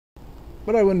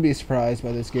But I wouldn't be surprised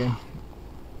by this game.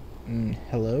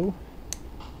 Hello?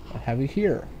 What have we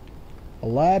here? A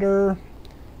ladder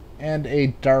and a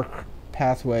dark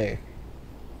pathway.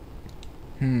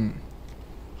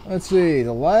 Let's see.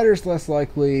 The ladder's less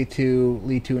likely to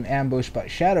lead to an ambush by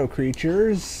shadow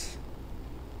creatures.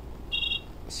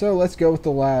 So let's go with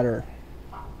the ladder.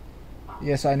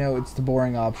 Yes, I know it's the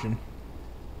boring option.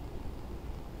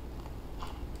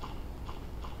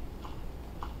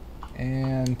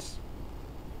 And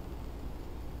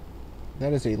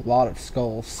that is a lot of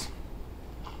skulls.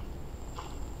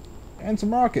 And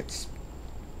some rockets.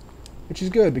 Which is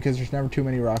good because there's never too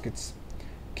many rockets.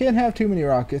 Can't have too many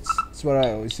rockets, that's what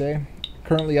I always say.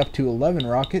 Currently up to 11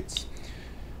 rockets.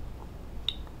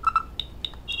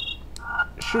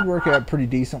 Should work out pretty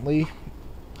decently.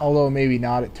 Although maybe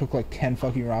not, it took like 10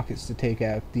 fucking rockets to take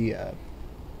out the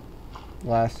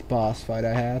last boss fight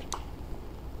I had.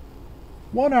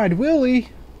 One-Eyed Willy!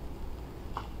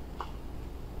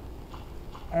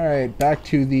 Alright, back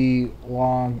to the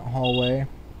long hallway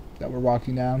that we're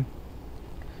walking down.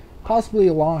 Possibly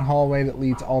a long hallway that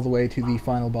leads all the way to the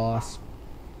final boss.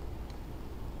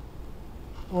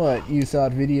 What, you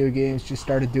thought video games just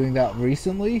started doing that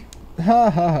recently? Ha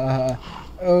ha ha ha.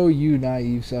 Oh, you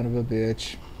naive son of a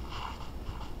bitch.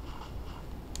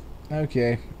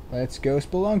 Okay, let's go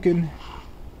spelunking.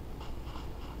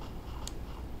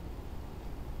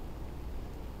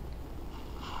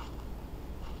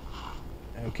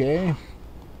 Okay,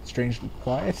 strangely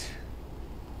quiet.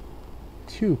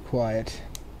 Too quiet.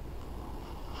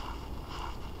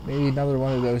 Maybe another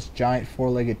one of those giant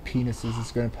four-legged penises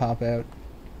is going to pop out.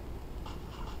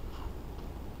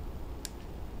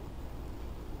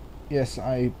 Yes,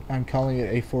 I'm calling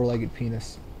it a four-legged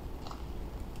penis.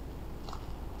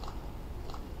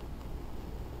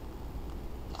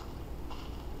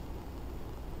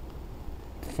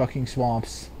 Fucking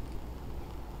swamps.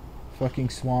 Fucking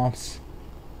swamps.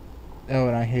 Oh,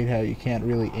 and I hate how you can't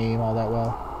really aim all that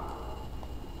well.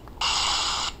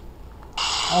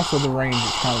 Also, the range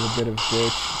is kind of a bit of a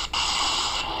bitch.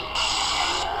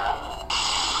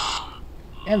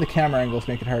 And the camera angles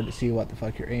make it hard to see what the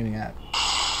fuck you're aiming at.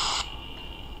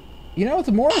 You know,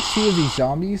 the more I see of these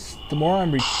zombies, the more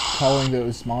I'm recalling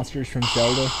those monsters from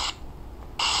Zelda.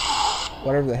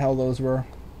 Whatever the hell those were.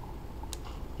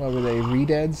 What were they,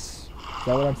 Redeads? Is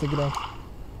that what I'm thinking of?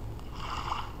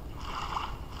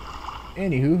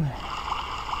 Anywho.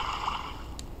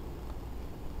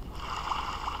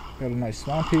 Got a nice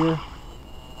swamp here.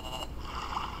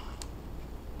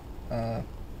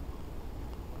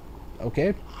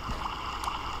 Okay.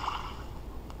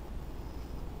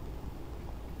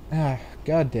 Ah,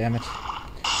 god damn it.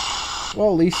 Well,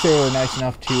 at least they were nice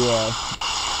enough to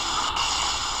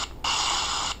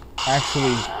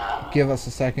actually give us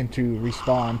a second to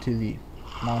respawn to the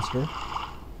monster.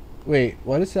 Wait,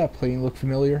 why does that plane look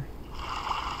familiar?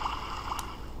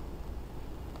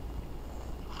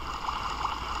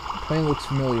 The plane looks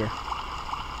familiar.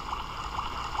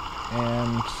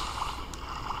 And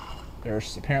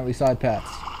there's apparently side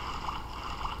paths.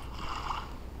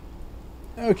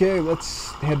 Okay,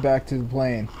 let's head back to the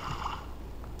plane.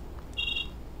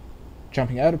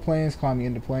 Jumping out of planes, climbing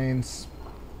into planes.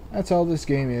 That's all this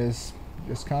game is.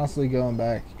 Just constantly going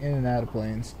back in and out of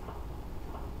planes.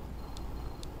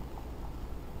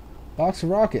 Box of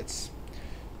rockets.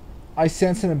 I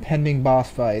sense an impending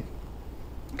boss fight.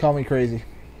 Call me crazy.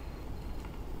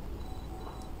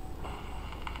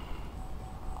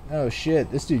 Oh shit,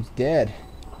 this dude's dead.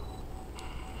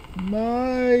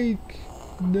 Mike!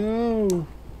 No!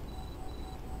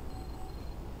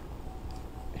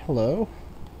 Hello?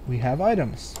 We have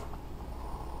items.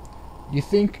 You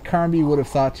think Carnby would have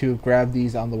thought to have grabbed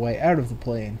these on the way out of the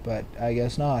plane, but I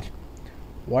guess not.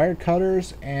 Wire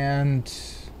cutters and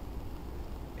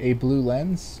a blue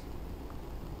lens.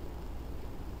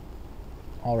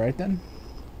 Alright then.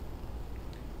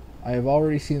 I have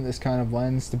already seen this kind of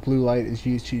lens. The blue light is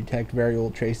used to detect very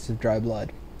old traces of dry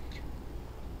blood.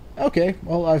 Okay,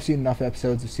 well, I've seen enough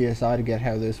episodes of CSI to get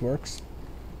how this works.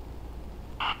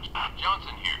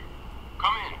 Johnson here.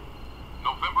 Come in.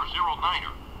 November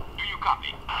 09er. Do you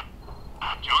copy?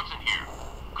 Johnson here.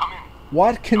 Come in.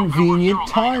 What convenient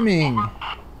timing!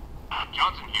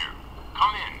 Johnson here.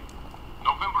 Come in.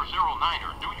 November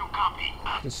 09er. Do you copy?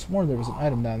 I just sworn there was an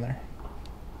item down there.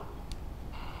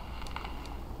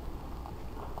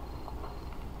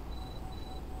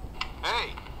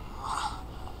 Hey.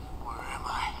 Where am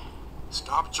I?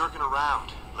 Stop jerking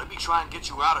around. Let me try and get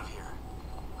you out of here.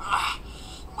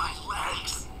 My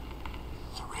legs.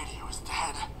 The radio is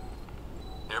dead.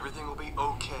 Everything will be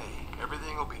okay.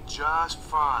 Everything will be just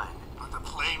fine. But the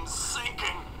plane's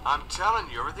sinking. I'm telling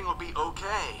you, everything will be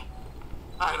okay.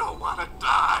 I don't want to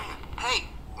die. Hey,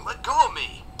 let go of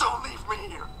me. Don't leave me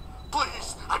here.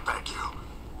 Please, I beg you.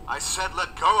 I said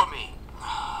let go of me.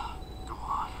 Go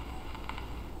on.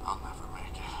 I'll never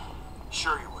make it.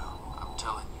 Sure you will. I'm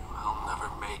telling you, I'll never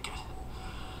make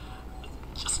it.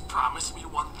 Just promise me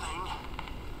one thing.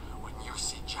 When you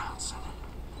see Johnson,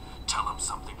 tell him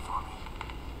something for me.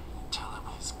 Tell him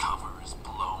his cover is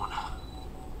blown.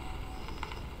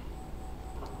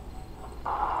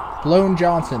 Blown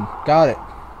Johnson. Got it.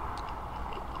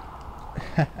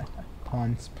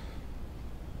 Puns.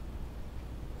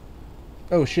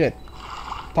 Oh shit.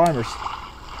 Timers.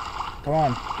 Come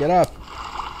on, get up.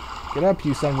 Get up,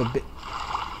 you son of a bitch.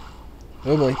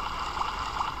 Oh boy.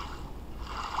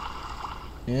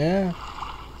 Yeah.